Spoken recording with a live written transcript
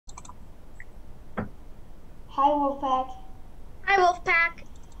Hi, Wolfpack. Hi Wolfpack.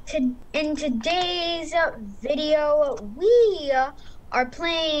 In today's video, we are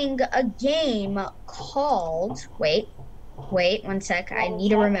playing a game called. Wait, one sec. I Let me need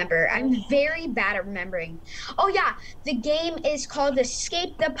to check. remember. Let I'm me check. very bad at remembering. Oh yeah, the game is called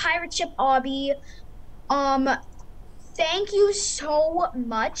Escape the Pirate Ship Obby. Um, Thank you so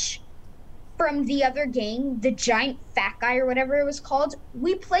much from the other game, the giant fat guy or whatever it was called.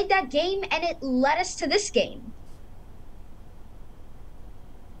 We played that game and it led us to this game.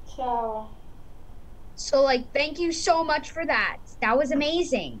 So, So, like, thank you so much for that. That was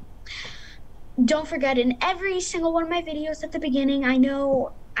amazing. Don't forget, in every single one of my videos at the beginning, I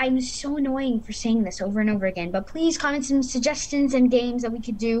know I'm so annoying for saying this over and over again, but please comment some suggestions and games that we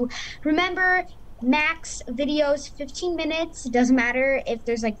could do. Remember, max videos 15 minutes. It doesn't matter if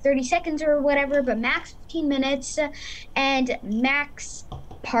there's like 30 seconds or whatever, but max 15 minutes and max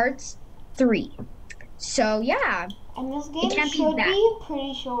parts 3. So, yeah, and this it game can't be should that. be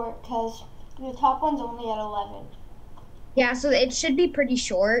pretty short because the top one's only at 11. Yeah, so it should be pretty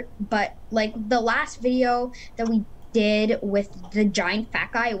short, but like the last video that we did with the giant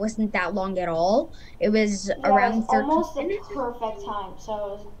fat guy, it wasn't that long at all. It was Yeah, it was around 13 almost the minutes or perfect something. time,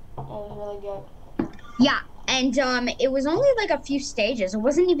 so it was really good. Yeah, and it was only like a few stages. It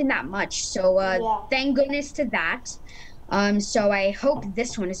wasn't even that much. So Yeah, thank goodness to that. So I hope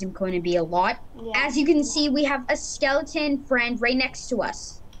this one isn't going to be a lot. yeah. As you can see, we have a skeleton friend right next to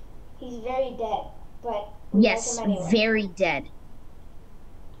us. He's very dead, but we like him Yes, anyway. very dead.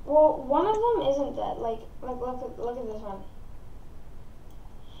 Well, one of them isn't dead. Like look at this one.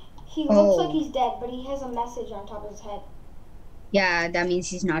 He looks like Oh, he's dead, but he has a message on top of his head. yeah, that means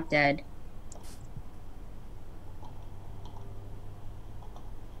he's not dead.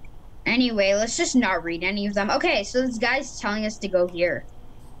 Anyway, let's just not read any of them. Okay, so this guy's telling us to go here.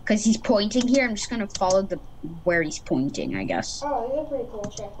 Because he's pointing here. I'm just going to follow the where he's pointing, I guess. Oh, these are pretty cool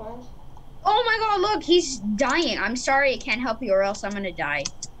checkpoints. Oh my god, look, he's dying. I'm sorry I can't help you or else I'm going to die.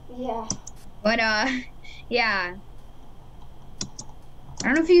 Yeah. But, yeah. I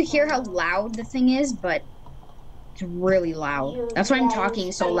don't know if you hear how loud the thing is, but it's really loud. That's why I'm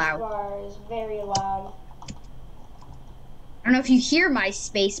talking so loud. Your space bar is very loud. I don't know if you hear my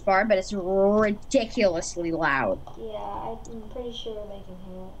space bar, but it's ridiculously loud. Yeah, I'm pretty sure they can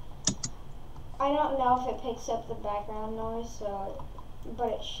hear it. I don't know if it picks up the background noise, but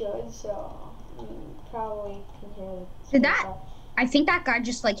it should, so probably can hear the Did that? bar. I think that guy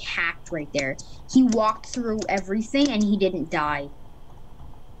just like hacked right there. He walked through everything and he didn't die.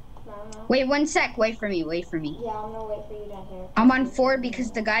 I don't know. Wait, one sec. Wait for me. Wait for me. Yeah, I'm gonna wait for you down here. I'm on 4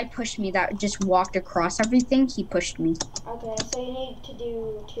 because the guy pushed me that just walked across everything. He pushed me. Okay, so you need to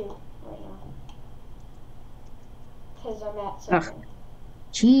do 2 right now. Because I'm at 7.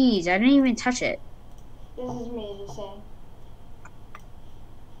 Jeez, I didn't even touch it. This is me just saying.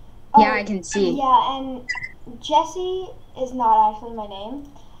 Yeah, I can see. Yeah, and Jesse is not actually my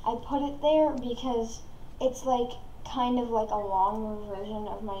name. I put it there because it's like kind of like a longer version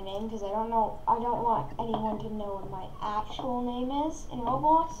of my name because I don't want anyone to know what my actual name is in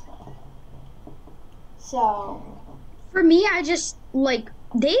Roblox. So For me, I just like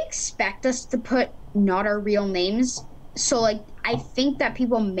they expect us to put not our real names. So like I think that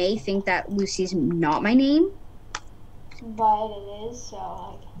people may think that Lucy's not my name. but it is, so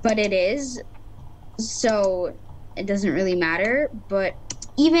like But it is. So it doesn't really matter. But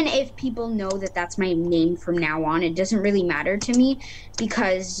even if people know that that's my name from now on, it doesn't really matter to me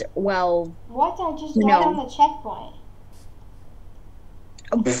because, well, what? I just you died on know, the checkpoint.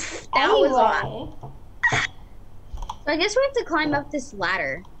 that was Anyway. So I guess we have to climb up this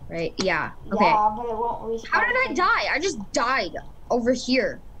ladder, right? Yeah. Okay. Yeah, but it won't respawn. How did I die? I just died over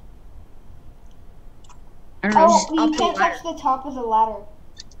here. I don't know. Oh, Just you up the can't ladder. touch the top of the ladder.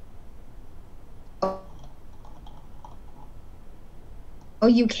 Oh,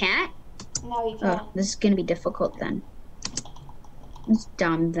 you can't? No, you can't. Oh, this is gonna be difficult then. It's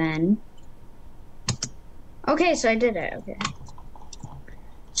dumb then. Okay, so I did it. Okay.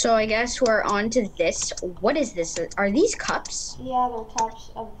 So I guess we're on to this. What is this? Are these cups? Yeah, they're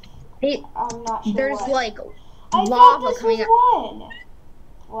cups of. I'm not sure. There's what. like I thought lava this coming was out. one.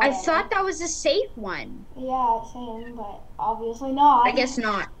 I Whatever. thought that was a safe one. Yeah, same, but obviously not. I guess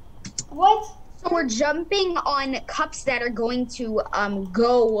not. What? So we're jumping on cups that are going to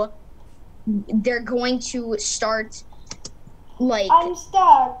go. They're going to start like. I'm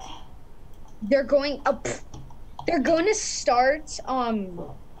stuck. They're going up. They're going to start. I'm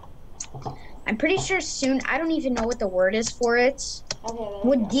pretty sure soon. I don't even know what the word is for it. Okay, there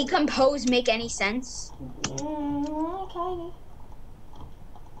Would we go. decompose make any sense? Kind of.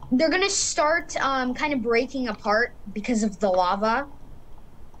 they're gonna start kind of breaking apart because of the lava.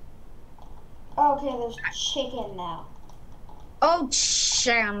 Okay, there's chicken now. Oh,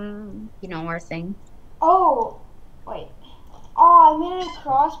 you know our thing. Oh, wait. Oh, I made it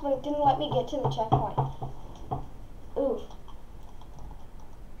across, but it didn't let me get to the checkpoint. Oof.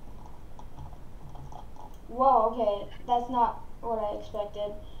 Whoa, okay. That's not what I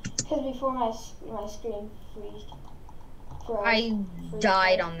expected. Because before my screen froze. I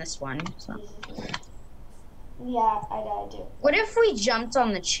died on this one. So. Yeah, I died too. What if we jumped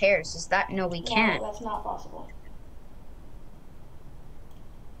on the chairs? Is that no? We can't. No, that's not possible.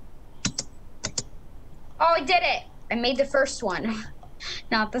 Oh, I did it! I made the first one,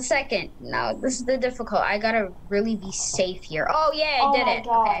 not the second. No, this is the difficult. I gotta really be safe here. Oh yeah, I did it.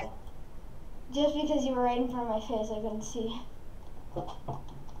 God. Okay. Just because you were right in front of my face, I couldn't see.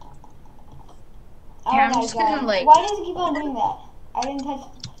 Yeah, I'm my just God. gonna, like... Why does it keep on doing that? I didn't touch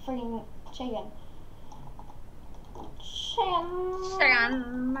freaking chicken.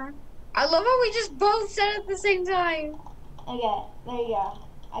 Chicken. I love how we just both said it at the same time. Okay, there you go.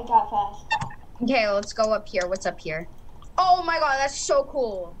 I got fast. Okay, let's go up here. What's up here? Oh my God, that's so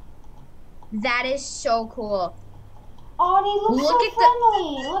cool. That is so cool. Oh, and he looks so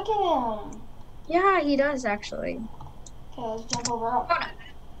friendly. Look at him. Yeah, he does actually. Okay, let's jump over.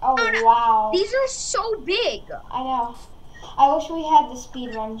 Oh, Oh, no. Wow. These are so big. I know. I wish we had the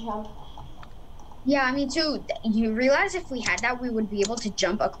speed run jump. Yeah, me too. You realize if we had that, we would be able to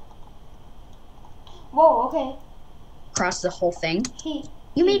jump Whoa, okay. across the whole thing.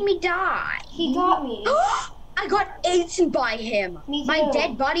 You made me die. He got me. I got eaten by him. Me too. My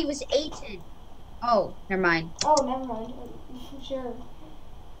dead body was eaten. Oh, never mind. Oh, never mind. Sure.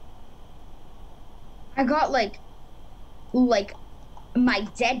 I got like my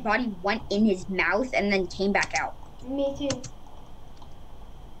dead body went in his mouth and then came back out. Me too.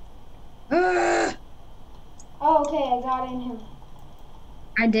 Ugh. Oh, okay, I got in him.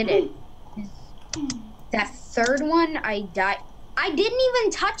 I did it. That third one, I died. I didn't even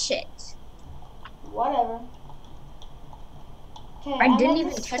touch it. Whatever. Okay, I didn't at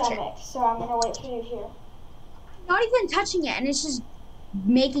even the touch stomach, so I'm gonna wait for you here. Not even touching it, and it's just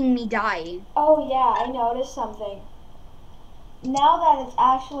making me die. Oh yeah, I noticed something. Now that it's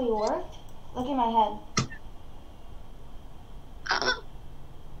actually worked, look at my head.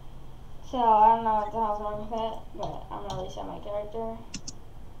 So I don't know what the hell's wrong with it, but I'm gonna reset my character.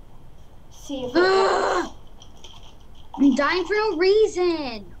 See if it works. I'm dying for no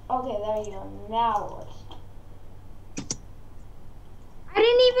reason. Okay, there you go. Now it works. I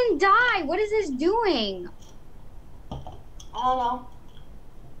didn't even die. What is this doing? I don't know.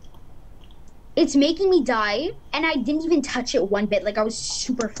 It's making me die, and I didn't even touch it one bit. Like, I was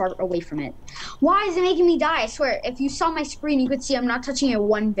super far away from it. Why is it making me die? I swear, if you saw my screen, you could see I'm not touching it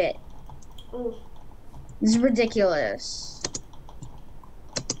one bit. Oof. This is ridiculous.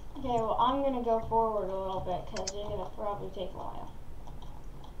 Okay, well, I'm gonna go forward a little bit, because you're gonna probably take a while.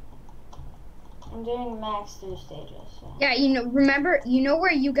 I'm doing max through stages, so. Yeah, remember,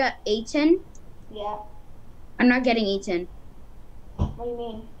 where you got eaten? Yeah. I'm not getting eaten. What do you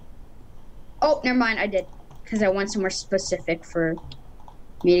mean? Oh, never mind, I did. Because I went somewhere specific for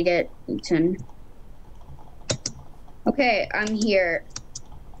me to get eaten. Okay, I'm here.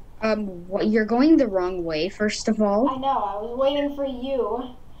 You're going the wrong way, first of all. I know, I was waiting for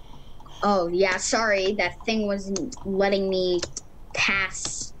you. Oh, yeah, sorry. That thing wasn't letting me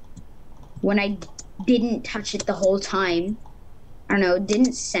pass when I didn't touch it the whole time. I don't know, it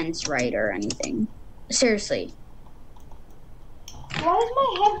didn't sense right or anything. Seriously. Why does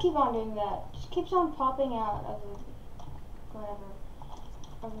my head keep on doing that? It just keeps on popping out of the, whatever,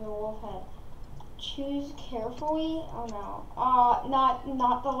 of the wolf head. Choose carefully? Oh no.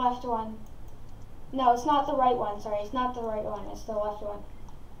 Not the left one. No, it's not the right one, sorry. It's not the right one, it's the left one.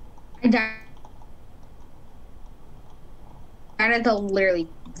 I died at literally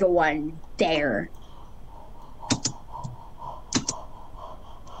the one there.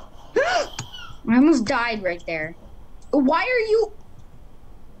 I almost died right there. Why are you...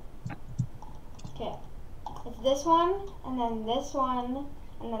 Okay. It's this one, and then this one,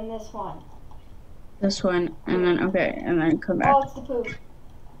 and then this one. This one, and then, okay, and then come back. Oh, it's the poop.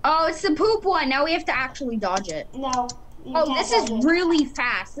 Oh, it's the poop one. Now we have to actually dodge it. No. Oh, this is really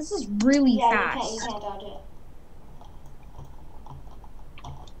fast. This is really fast. Yeah, you can't dodge it.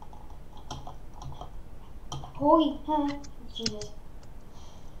 Holy, huh? Jesus.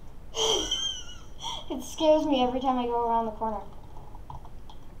 It scares me every time I go around the corner.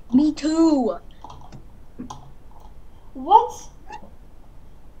 Me too. What?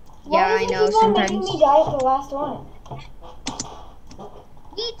 Yeah, I know. Why does it keep on making me die at the last one?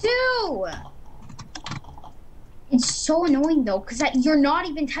 Me too. It's so annoying though, because you're not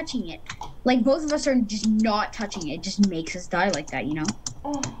even touching it. Like both of us are just not touching it. It just makes us die like that, you know?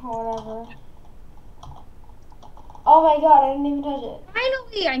 Whatever. Oh my god, I didn't even touch it.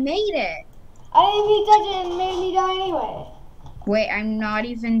 Finally, I made it. I didn't even touch it and it made me die anyway. Wait, I'm not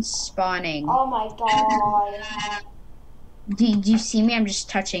even spawning. Oh my god. Do you see me? I'm just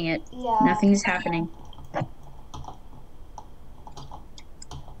touching it. Yeah. Nothing's happening.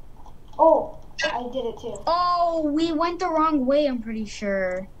 Oh, I did it too. Oh, we went the wrong way, I'm pretty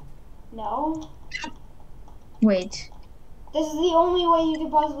sure. No. Wait. This is the only way you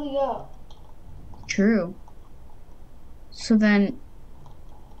could possibly go. True. So then,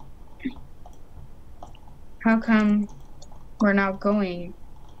 how come we're not going?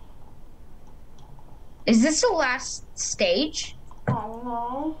 Is this the last stage? I don't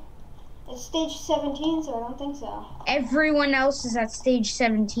know. It's stage 17, so I don't think so. Everyone else is at stage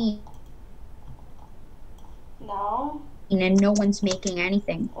 17. No. And no one's making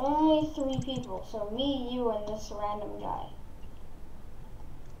anything. Only 3 people. So me, you, and this random guy.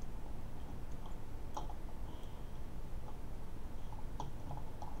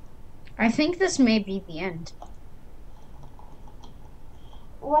 I think this may be the end.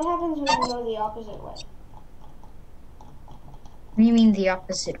 What happens when you go the opposite way? What do you mean the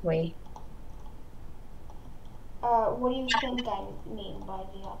opposite way? What do you think I mean by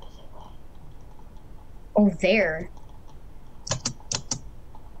the opposite way? Oh, there.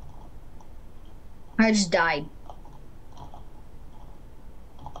 I just died.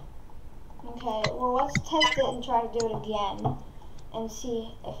 Okay, well let's test it and try to do it again and see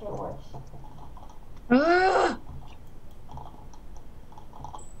if it works. Ugh!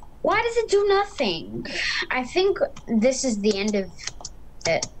 Why does it do nothing? I think this is the end of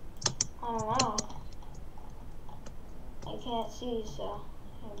it. I don't know. I can't see, so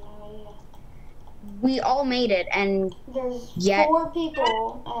I have no idea. We all made it, and There's yet 4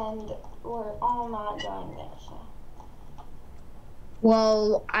 people, and we're all not going there, so.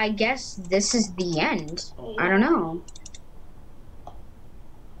 well, I guess this is the end. I don't know.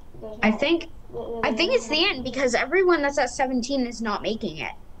 I think it's the end because everyone that's at 17 is not making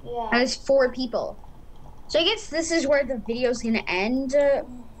it. Yeah. There's 4 people. So I guess this is where the video's gonna end. Yeah.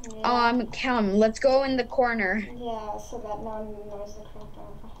 Come, let's go in the corner. Yeah, so that no one knows the correct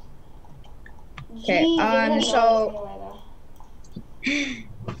number. Okay, Jeez, they're gonna so know anyway,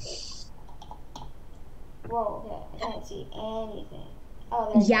 though. Whoa, okay, I can't see anything.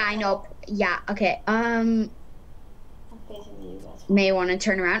 Oh, there's yeah, I know. Yeah, okay. I'm facing you, that's fine. May want to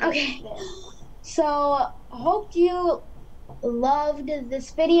turn around. Okay. There. So, hope you loved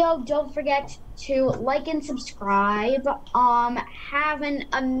this video. Don't forget to like and subscribe. Have an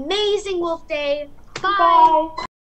amazing wolf day. Bye. Bye.